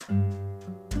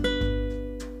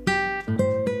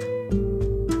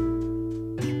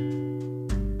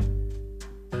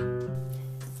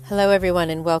Hello, everyone,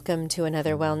 and welcome to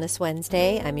another Wellness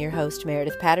Wednesday. I'm your host,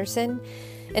 Meredith Patterson,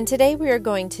 and today we are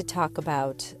going to talk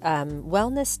about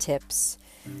wellness tips,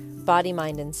 body,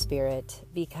 mind, and spirit,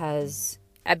 because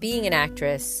being an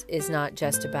actress is not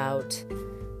just about,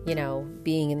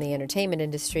 being in the entertainment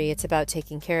industry. It's about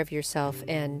taking care of yourself.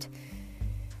 And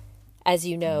as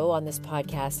you know, on this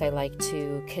podcast, I like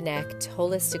to connect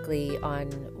holistically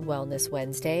on Wellness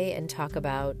Wednesday and talk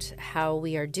about how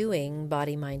we are doing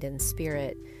body, mind, and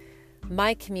spirit.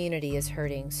 My community is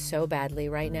hurting so badly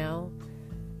right now.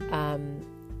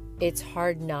 It's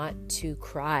hard not to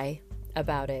cry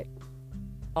about it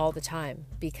all the time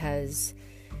because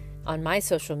on my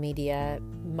social media,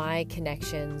 my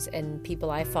connections and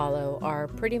people I follow are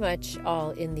pretty much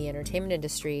all in the entertainment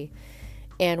industry,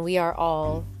 and we are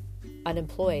all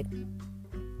unemployed.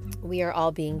 We are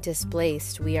all being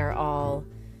displaced. We are all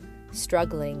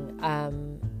struggling.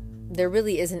 There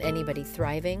really isn't anybody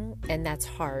thriving, and that's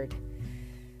hard.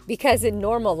 Because in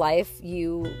normal life,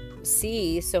 you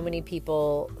see so many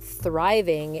people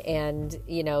thriving, and,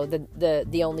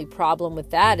 the only problem with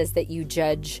that is that you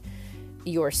judge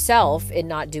yourself in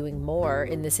not doing more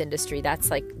in this industry.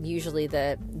 That's like usually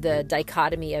the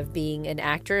dichotomy of being an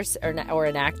actress or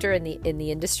an actor in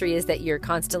the industry, is that you're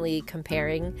constantly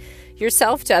comparing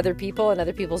yourself to other people and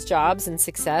other people's jobs and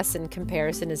success, and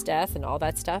comparison is death and all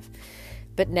that stuff.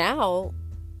 But now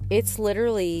it's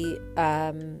literally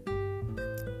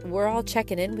we're all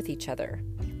checking in with each other,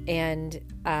 and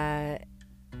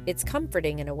it's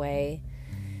comforting in a way,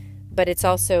 but it's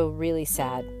also really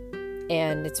sad.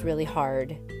 And it's really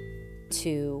hard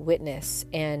to witness.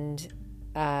 And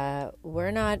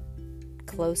we're not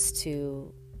close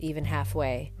to even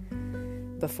halfway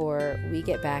before we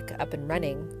get back up and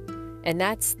running. And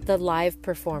that's the live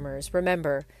performers.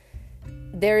 Remember,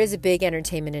 there is a big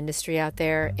entertainment industry out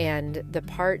there. And the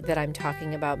part that I'm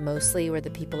talking about mostly, where the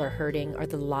people are hurting, are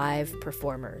the live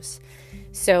performers.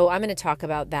 So I'm going to talk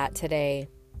about that today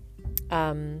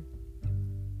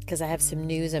because I have some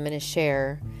news I'm going to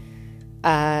share.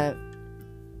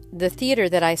 The theater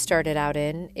that I started out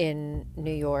in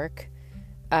New York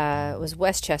was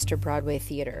Westchester Broadway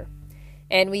Theater.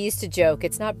 And we used to joke,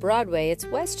 it's not Broadway, it's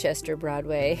Westchester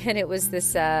Broadway. And it was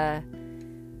this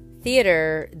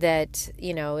theater that,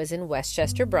 is in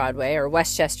Westchester Broadway, or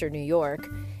Westchester, New York.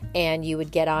 And you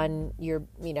would get on your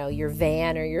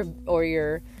van or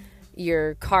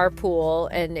your carpool,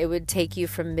 and it would take you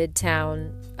from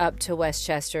Midtown up to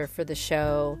Westchester for the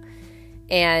show.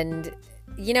 And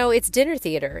it's dinner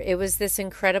theater. It was this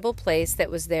incredible place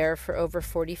that was there for over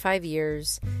 45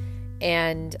 years.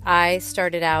 And I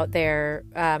started out there.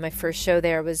 My first show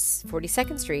there was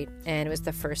 42nd Street. And it was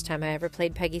the first time I ever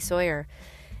played Peggy Sawyer.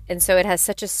 And so it has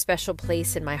such a special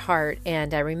place in my heart.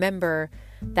 And I remember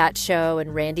that show,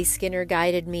 and Randy Skinner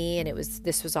guided me. And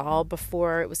this was all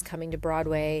before it was coming to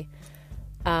Broadway.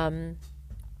 And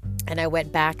I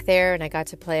went back there, and I got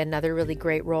to play another really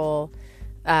great role.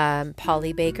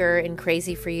 Polly Baker in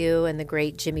Crazy for You, and the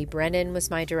great Jimmy Brennan was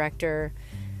my director.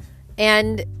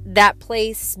 And that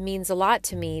place means a lot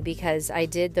to me because I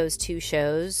did those two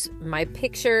shows. My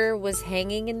picture was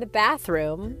hanging in the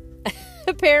bathroom,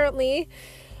 apparently.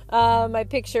 My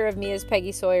picture of me as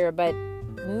Peggy Sawyer. But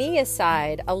me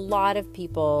aside, a lot of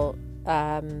people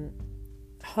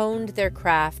honed their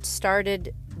craft,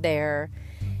 started there,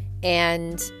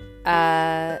 and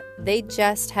they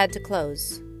just had to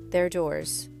close their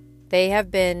doors. They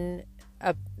have been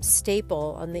a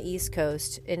staple on the East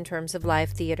Coast in terms of live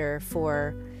theater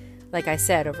for, like I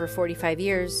said, over 45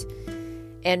 years.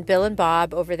 And Bill and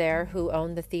Bob over there, who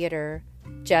own the theater,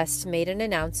 just made an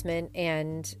announcement,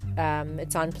 and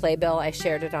it's on Playbill. I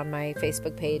shared it on my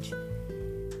Facebook page.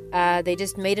 They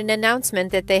just made an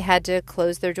announcement that they had to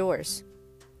close their doors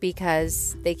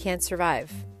because they can't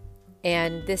survive.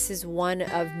 And this is one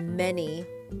of many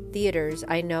theaters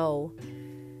I know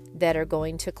that are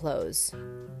going to close.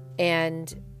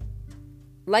 And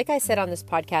like I said on this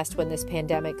podcast, when this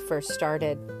pandemic first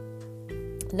started,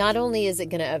 not only is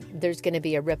there's going to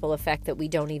be a ripple effect that we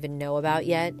don't even know about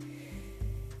yet,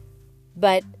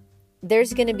 but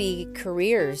there's going to be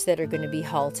careers that are going to be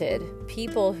halted.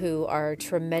 People who are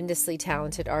tremendously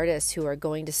talented artists who are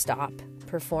going to stop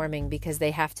performing because they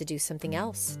have to do something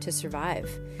else to survive.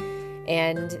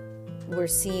 And we're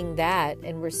seeing that,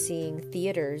 and we're seeing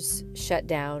theaters shut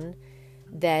down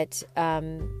that, I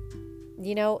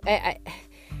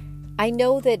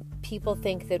know that people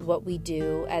think that what we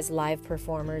do as live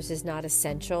performers is not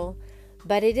essential,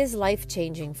 but it is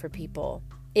life-changing for people.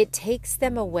 It takes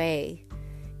them away.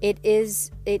 It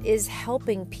is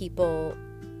helping people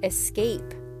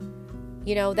escape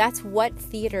That's what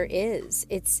theater is.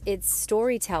 It's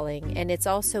storytelling, and it's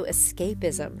also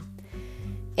escapism.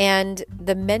 And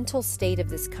the mental state of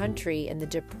this country and the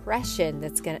depression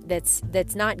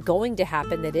that's not going to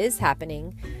happen, that is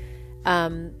happening,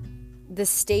 the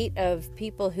state of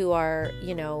people who are,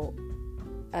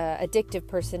 addictive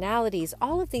personalities,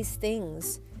 all of these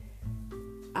things,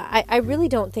 I really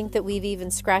don't think that we've even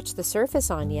scratched the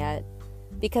surface on yet,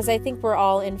 because I think we're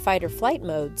all in fight or flight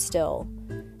mode still.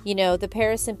 The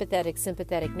parasympathetic,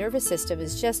 sympathetic nervous system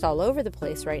is just all over the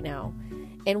place right now.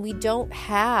 And we don't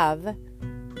have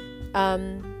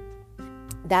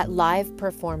that live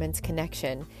performance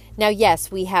connection. Now,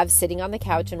 yes, we have sitting on the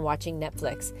couch and watching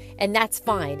Netflix, and that's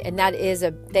fine. And that is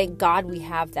thank God we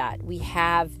have that. We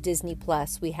have Disney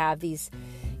Plus. We have these,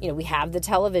 we have the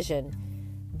television.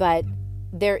 But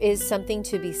there is something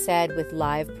to be said with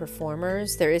live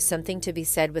performers. There is something to be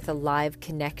said with a live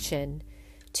connection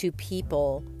to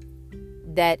people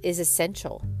that is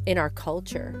essential in our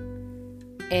culture.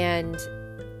 And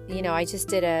I just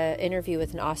did an interview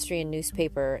with an Austrian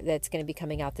newspaper that's going to be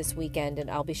coming out this weekend, and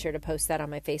I'll be sure to post that on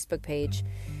my Facebook page.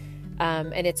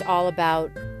 And it's all about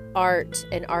art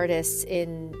and artists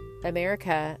in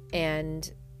America and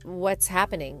what's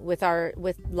happening with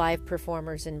live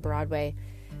performers in Broadway.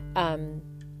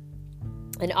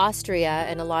 In Austria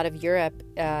and a lot of Europe,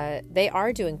 they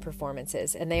are doing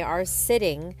performances, and they are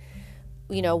sitting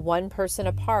one person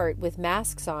apart with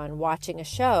masks on watching a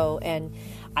show. And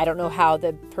I don't know how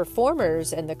the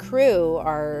performers and the crew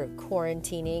are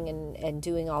quarantining and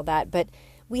doing all that, but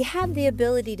we have the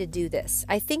ability to do this.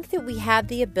 I think that we have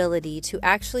the ability to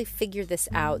actually figure this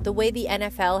out the way the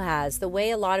NFL has, the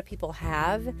way a lot of people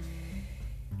have.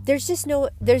 There's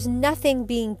nothing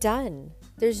being done.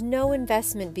 There's no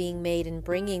investment being made in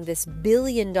bringing this $1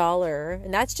 billion,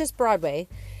 and that's just Broadway.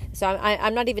 So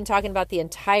I'm not even talking about the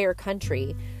entire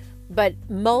country, but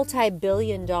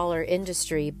multi-billion-dollar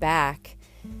industry back,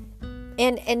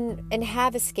 and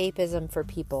have escapism for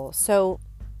people. So,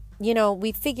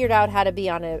 we figured out how to be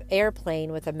on an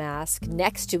airplane with a mask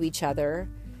next to each other,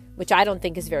 which I don't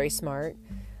think is very smart.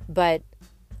 But,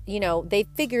 they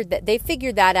figured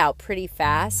that out pretty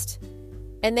fast.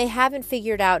 And they haven't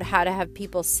figured out how to have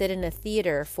people sit in a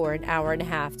theater for an hour and a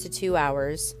half to 2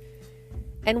 hours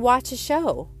and watch a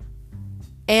show.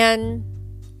 And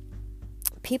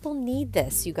people need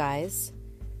this, you guys.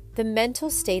 The mental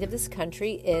state of this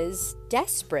country is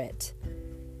desperate.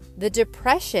 The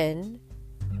depression,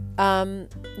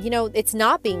 it's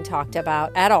not being talked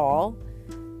about at all.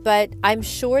 But I'm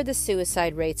sure the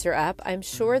suicide rates are up. I'm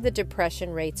sure the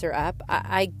depression rates are up.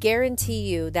 I guarantee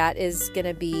you that is going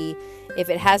to be, if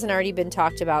it hasn't already been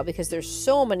talked about, because there's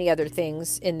so many other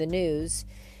things in the news,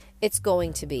 it's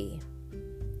going to be.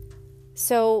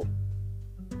 So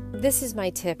this is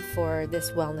my tip for this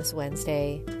Wellness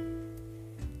Wednesday.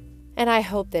 And I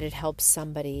hope that it helps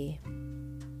somebody.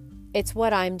 It's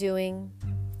what I'm doing.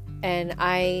 And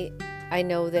I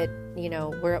know that,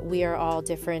 we are all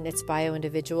different. It's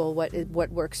bio-individual, what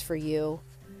works for you.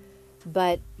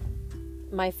 But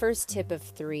my first tip of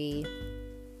 3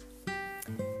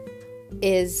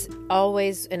 is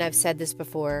always, and I've said this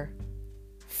before,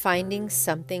 finding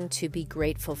something to be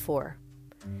grateful for.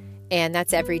 And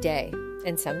that's every day.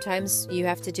 And sometimes you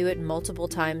have to do it multiple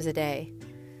times a day,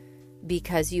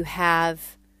 because you have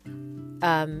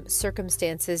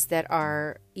circumstances that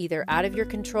are either out of your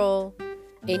control,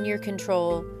 in your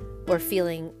control, or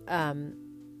feeling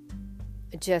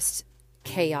just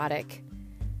chaotic.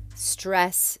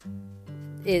 Stress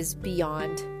is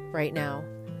beyond right now.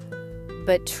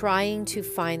 But trying to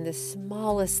find the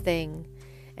smallest thing.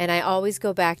 And I always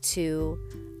go back to,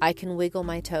 I can wiggle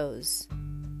my toes.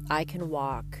 I can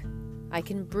walk. I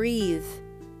can breathe.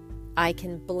 I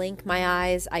can blink my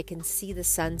eyes. I can see the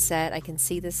sunset. I can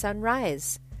see the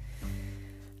sunrise.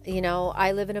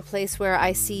 I live in a place where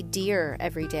I see deer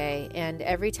every day. And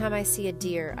every time I see a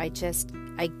deer, I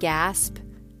gasp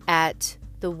at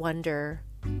the wonder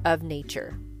of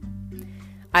nature.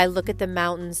 I look at the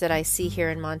mountains that I see here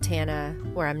in Montana,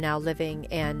 where I'm now living,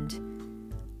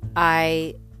 and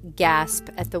I gasp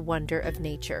at the wonder of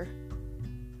nature.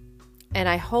 And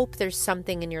I hope there's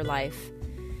something in your life,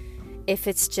 if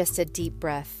it's just a deep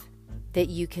breath, that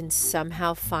you can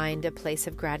somehow find a place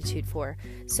of gratitude for.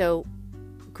 So,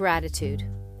 gratitude.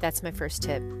 That's my first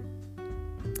tip.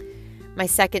 My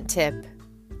second tip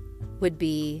would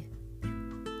be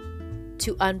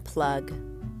to unplug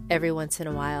every once in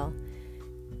a while.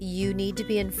 You need to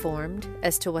be informed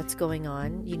as to what's going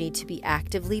on. You need to be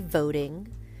actively voting.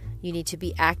 You need to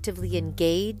be actively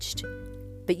engaged,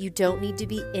 but you don't need to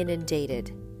be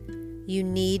inundated. You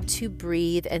need to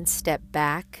breathe and step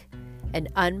back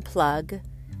and unplug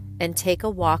and take a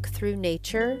walk through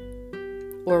nature,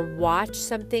 or watch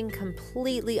something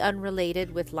completely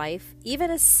unrelated with life,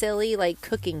 even a silly like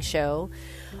cooking show,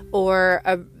 or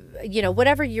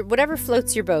whatever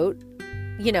floats your boat,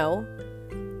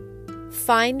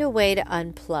 find a way to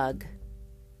unplug.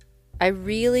 I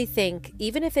really think,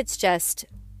 even if it's just,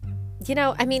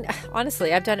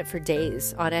 honestly, I've done it for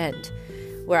days on end,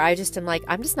 where I just am like,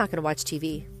 I'm just not going to watch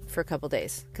TV for a couple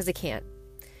days because I can't.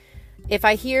 If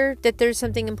I hear that there's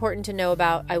something important to know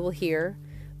about, I will hear,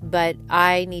 but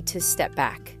I need to step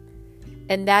back.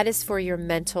 And that is for your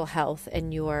mental health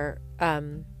and your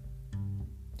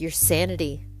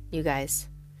sanity, you guys.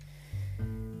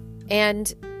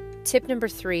 And tip number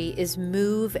 3 is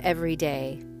move every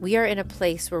day. We are in a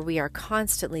place where we are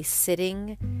constantly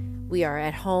sitting. We are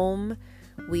at home.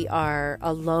 We are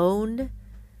alone.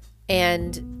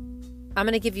 And I'm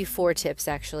going to give you 4 tips,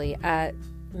 actually.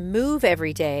 Move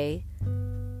every day.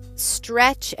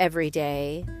 Stretch every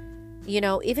day.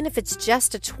 Even if it's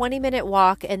just a 20-minute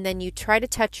walk, and then you try to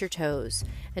touch your toes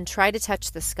and try to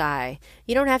touch the sky.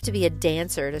 You don't have to be a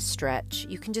dancer to stretch.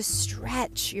 You can just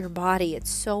stretch your body. It's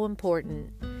so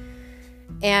important.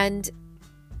 And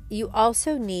you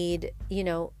also need,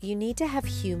 you need to have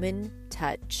human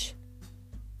touch.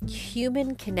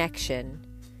 Human connection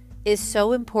is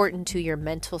so important to your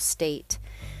mental state.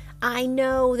 I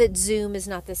know that Zoom is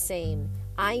not the same.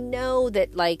 I know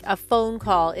that like a phone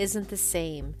call isn't the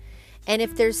same. And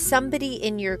if there's somebody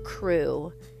in your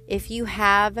crew, if you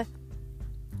have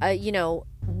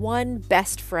one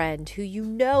best friend who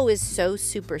is so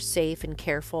super safe and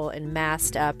careful and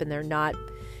masked up, and they're not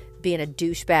being a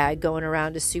douchebag going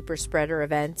around to super spreader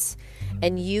events,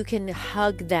 and you can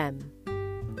hug them.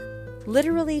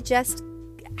 Literally just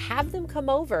have them come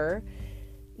over,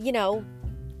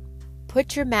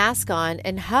 put your mask on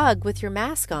and hug with your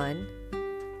mask on,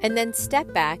 and then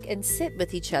step back and sit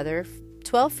with each other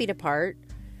 12 feet apart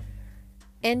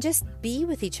and just be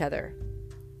with each other.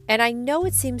 And I know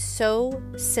it seems so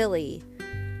silly,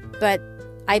 but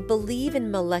I believe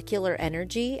in molecular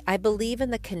energy. I believe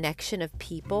in the connection of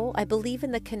people. I believe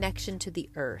in the connection to the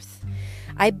earth.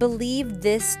 I believe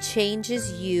this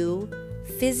changes you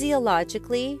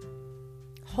physiologically,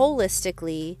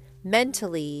 holistically,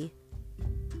 mentally.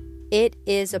 It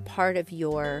is a part of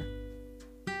your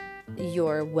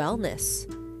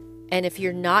wellness. And if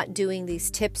you're not doing these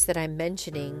tips that I'm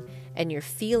mentioning, and you're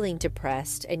feeling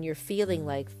depressed, and you're feeling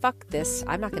like, fuck this,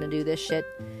 I'm not going to do this shit,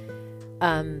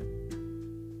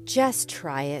 just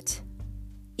try it.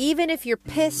 Even if you're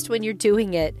pissed when you're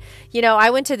doing it. I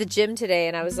went to the gym today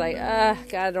and I was like,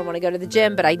 God, I don't want to go to the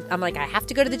gym. But I'm like, I have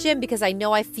to go to the gym because I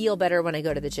know I feel better when I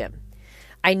go to the gym.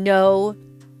 I know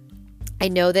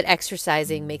that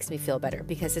exercising makes me feel better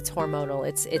because it's hormonal.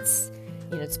 It's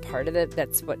part of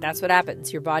that's what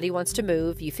happens. Your body wants to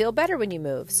move. You feel better when you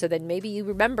move. So then maybe you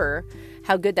remember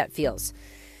how good that feels.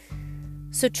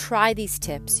 So try these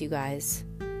tips, you guys.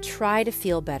 Try to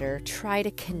feel better. Try to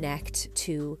connect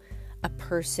to a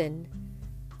person,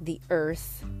 the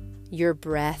earth, your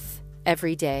breath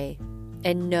every day.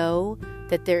 And know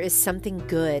that there is something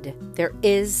good. There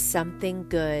is something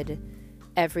good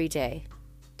every day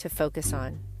to focus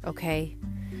on, okay?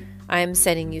 I am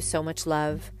sending you so much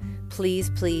love.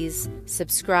 Please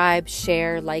subscribe,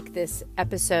 share, like this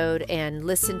episode, and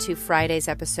listen to Friday's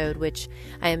episode, which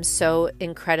I am so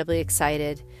incredibly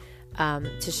excited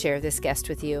to share this guest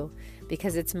with you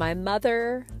because it's my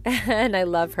mother and I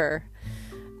love her.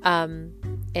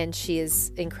 And she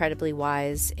is incredibly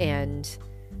wise, and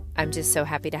I'm just so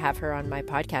happy to have her on my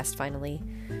podcast finally.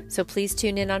 So please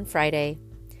tune in on Friday.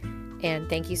 And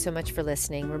thank you so much for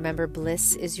listening. Remember,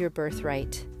 bliss is your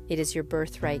birthright. It is your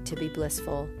birthright to be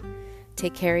blissful.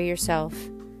 Take care of yourself,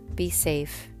 be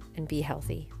safe, and be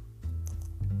healthy.